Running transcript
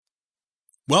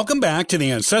Welcome back to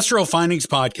the Ancestral Findings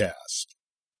Podcast.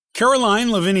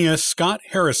 Caroline Lavinia Scott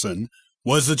Harrison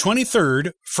was the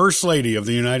 23rd First Lady of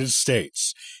the United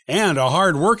States, and a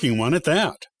hard-working one at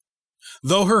that.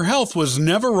 Though her health was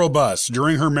never robust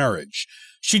during her marriage,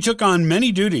 she took on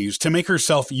many duties to make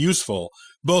herself useful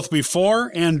both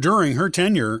before and during her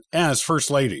tenure as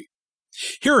First Lady.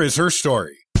 Here is her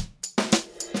story.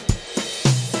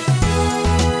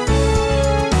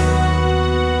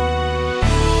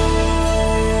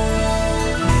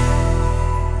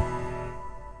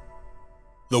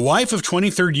 The wife of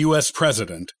 23rd U.S.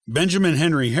 President Benjamin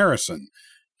Henry Harrison,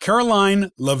 Caroline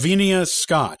Lavinia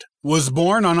Scott, was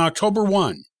born on October 1,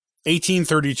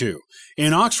 1832,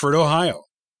 in Oxford, Ohio.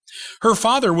 Her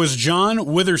father was John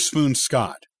Witherspoon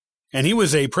Scott, and he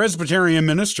was a Presbyterian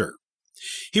minister.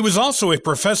 He was also a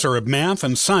professor of math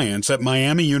and science at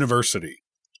Miami University.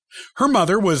 Her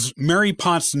mother was Mary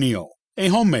Potts Neal, a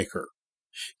homemaker.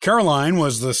 Caroline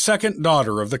was the second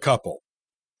daughter of the couple.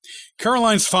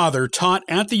 Caroline's father taught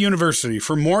at the university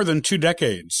for more than 2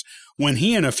 decades when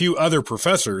he and a few other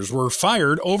professors were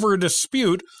fired over a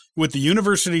dispute with the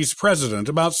university's president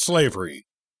about slavery.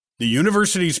 The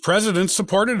university's president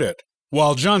supported it,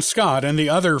 while John Scott and the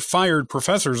other fired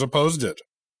professors opposed it.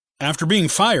 After being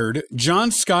fired,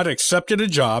 John Scott accepted a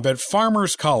job at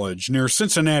Farmers College near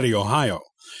Cincinnati, Ohio,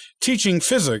 teaching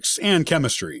physics and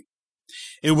chemistry.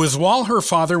 It was while her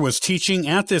father was teaching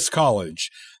at this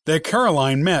college that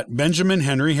Caroline met Benjamin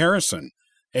Henry Harrison,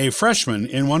 a freshman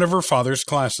in one of her father's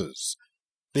classes.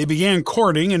 They began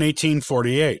courting in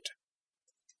 1848.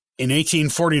 In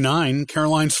 1849,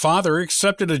 Caroline's father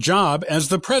accepted a job as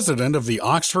the president of the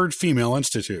Oxford Female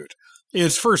Institute,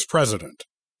 its first president.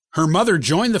 Her mother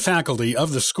joined the faculty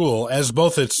of the school as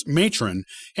both its matron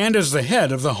and as the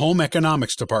head of the home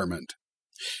economics department.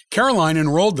 Caroline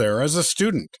enrolled there as a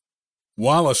student.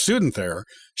 While a student there,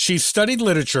 she studied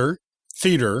literature,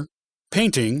 theater,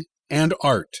 painting, and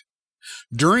art.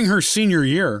 During her senior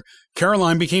year,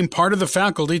 Caroline became part of the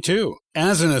faculty too,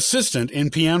 as an assistant in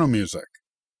piano music.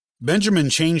 Benjamin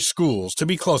changed schools to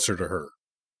be closer to her.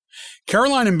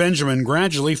 Caroline and Benjamin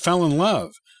gradually fell in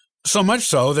love, so much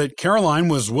so that Caroline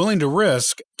was willing to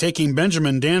risk taking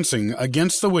Benjamin dancing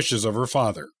against the wishes of her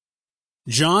father.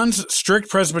 John's strict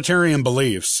Presbyterian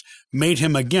beliefs made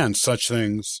him against such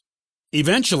things.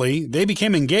 Eventually, they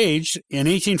became engaged in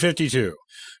 1852,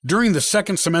 during the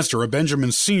second semester of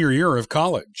Benjamin's senior year of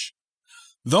college.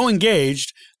 Though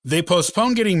engaged, they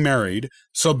postponed getting married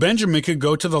so Benjamin could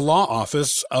go to the law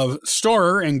office of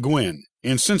Storer and Gwynn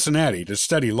in Cincinnati to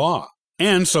study law,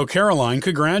 and so Caroline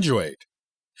could graduate.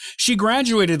 She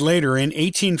graduated later in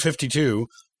 1852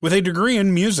 with a degree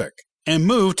in music and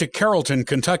moved to Carrollton,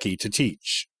 Kentucky to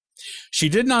teach. She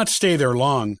did not stay there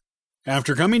long.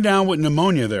 After coming down with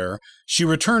pneumonia there, she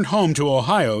returned home to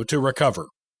Ohio to recover.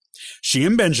 She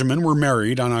and Benjamin were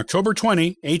married on October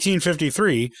 20,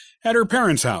 1853, at her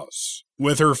parents' house,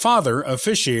 with her father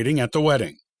officiating at the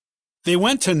wedding. They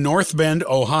went to North Bend,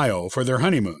 Ohio for their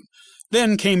honeymoon,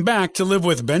 then came back to live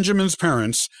with Benjamin's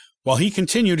parents while he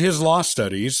continued his law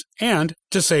studies and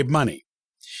to save money.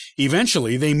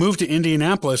 Eventually, they moved to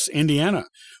Indianapolis, Indiana,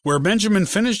 where Benjamin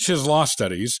finished his law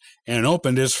studies and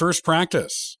opened his first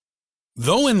practice.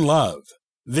 Though in love,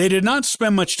 they did not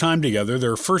spend much time together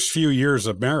their first few years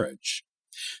of marriage.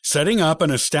 Setting up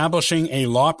and establishing a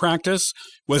law practice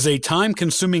was a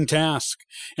time-consuming task,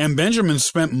 and Benjamin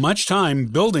spent much time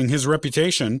building his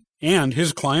reputation and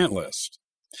his client list.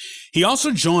 He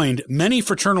also joined many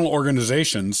fraternal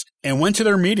organizations and went to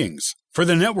their meetings for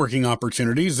the networking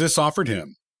opportunities this offered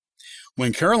him.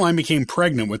 When Caroline became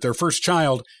pregnant with their first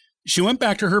child, she went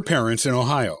back to her parents in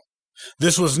Ohio.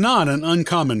 This was not an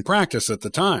uncommon practice at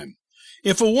the time.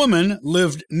 If a woman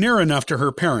lived near enough to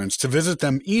her parents to visit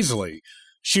them easily,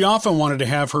 she often wanted to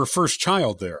have her first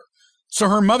child there, so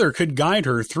her mother could guide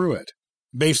her through it,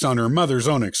 based on her mother's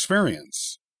own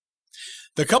experience.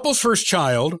 The couple's first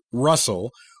child, Russell,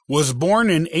 was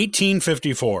born in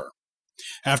 1854.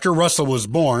 After Russell was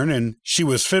born and she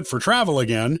was fit for travel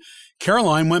again,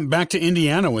 Caroline went back to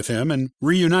Indiana with him and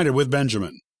reunited with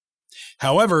Benjamin.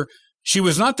 However, she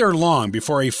was not there long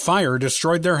before a fire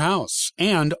destroyed their house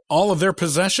and all of their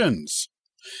possessions.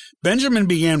 Benjamin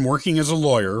began working as a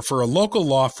lawyer for a local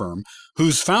law firm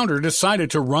whose founder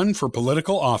decided to run for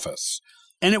political office,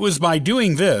 and it was by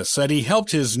doing this that he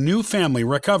helped his new family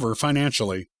recover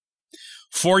financially.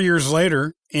 4 years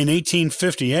later, in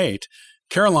 1858,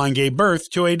 Caroline gave birth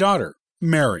to a daughter,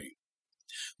 Mary.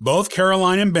 Both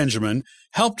Caroline and Benjamin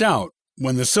helped out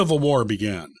when the Civil War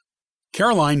began.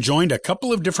 Caroline joined a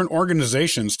couple of different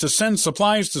organizations to send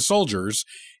supplies to soldiers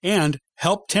and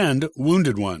help tend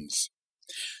wounded ones.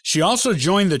 She also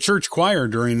joined the church choir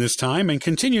during this time and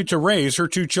continued to raise her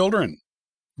 2 children.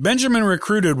 Benjamin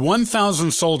recruited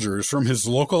 1,000 soldiers from his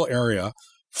local area,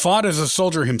 fought as a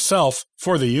soldier himself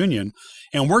for the Union,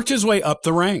 and worked his way up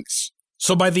the ranks.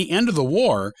 So by the end of the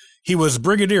war, he was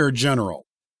brigadier general.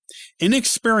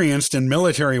 Inexperienced in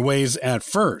military ways at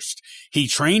first, he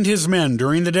trained his men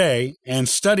during the day and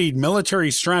studied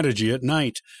military strategy at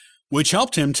night, which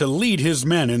helped him to lead his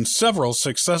men in several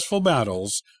successful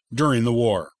battles during the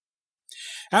war.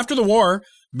 After the war,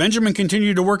 Benjamin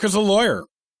continued to work as a lawyer.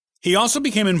 He also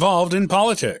became involved in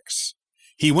politics.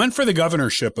 He went for the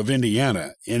governorship of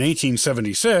Indiana in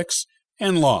 1876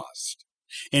 and lost.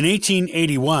 In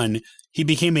 1881, he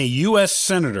became a U.S.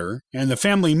 Senator, and the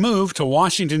family moved to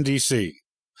Washington, D.C.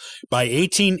 By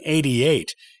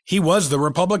 1888, he was the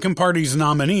Republican Party's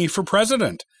nominee for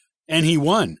president, and he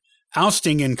won,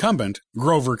 ousting incumbent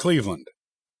Grover Cleveland.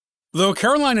 Though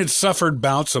Caroline had suffered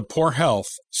bouts of poor health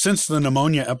since the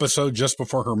pneumonia episode just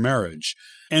before her marriage,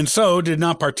 and so did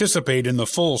not participate in the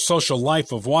full social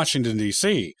life of Washington,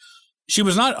 D.C., she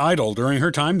was not idle during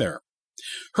her time there.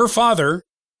 Her father,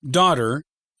 daughter,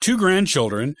 2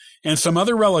 grandchildren, and some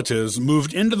other relatives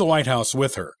moved into the White House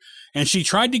with her, and she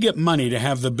tried to get money to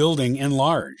have the building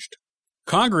enlarged.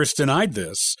 Congress denied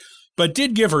this, but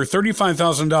did give her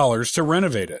 $35,000 to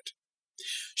renovate it.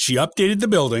 She updated the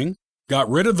building, got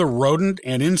rid of the rodent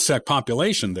and insect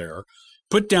population there,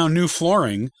 put down new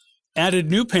flooring, added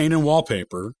new paint and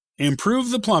wallpaper, improved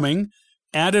the plumbing,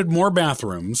 added more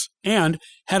bathrooms, and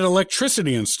had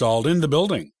electricity installed in the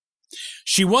building.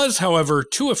 She was, however,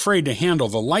 too afraid to handle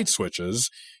the light switches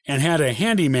and had a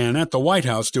handyman at the White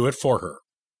House do it for her.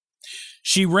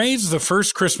 She raised the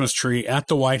first Christmas tree at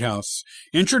the White House,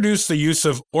 introduced the use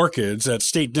of orchids at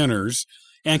state dinners,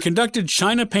 and conducted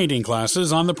china painting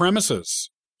classes on the premises.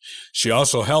 She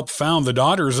also helped found the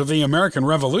Daughters of the American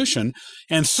Revolution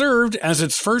and served as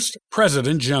its first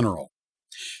president general.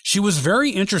 She was very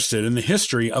interested in the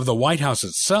history of the White House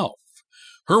itself.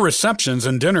 Her receptions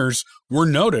and dinners were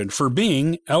noted for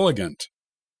being elegant.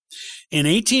 In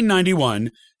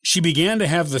 1891, she began to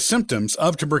have the symptoms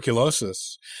of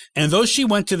tuberculosis, and though she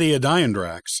went to the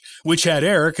Adirondack, which had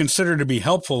air considered to be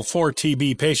helpful for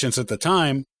TB patients at the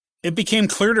time, it became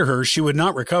clear to her she would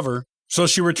not recover, so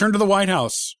she returned to the White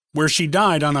House, where she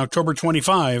died on October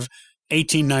 25,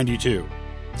 1892.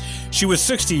 She was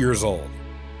 60 years old.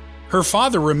 Her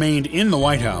father remained in the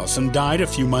White House and died a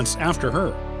few months after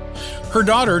her. Her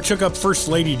daughter took up First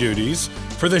Lady duties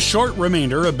for the short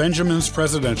remainder of Benjamin's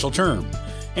presidential term,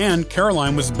 and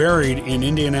Caroline was buried in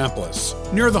Indianapolis,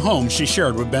 near the home she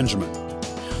shared with Benjamin.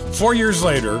 4 years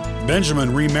later,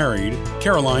 Benjamin remarried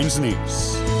Caroline's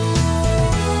niece.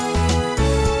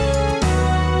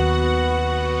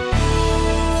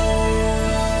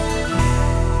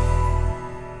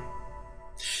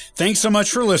 Thanks so much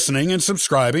for listening and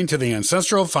subscribing to the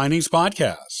Ancestral Findings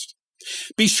Podcast.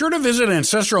 Be sure to visit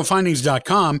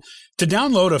ancestralfindings.com to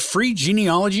download a free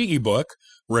genealogy ebook,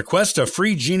 request a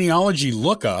free genealogy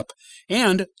lookup,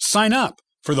 and sign up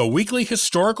for the weekly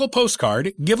historical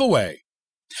postcard giveaway.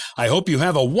 I hope you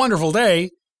have a wonderful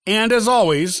day, and as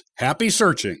always, happy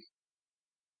searching.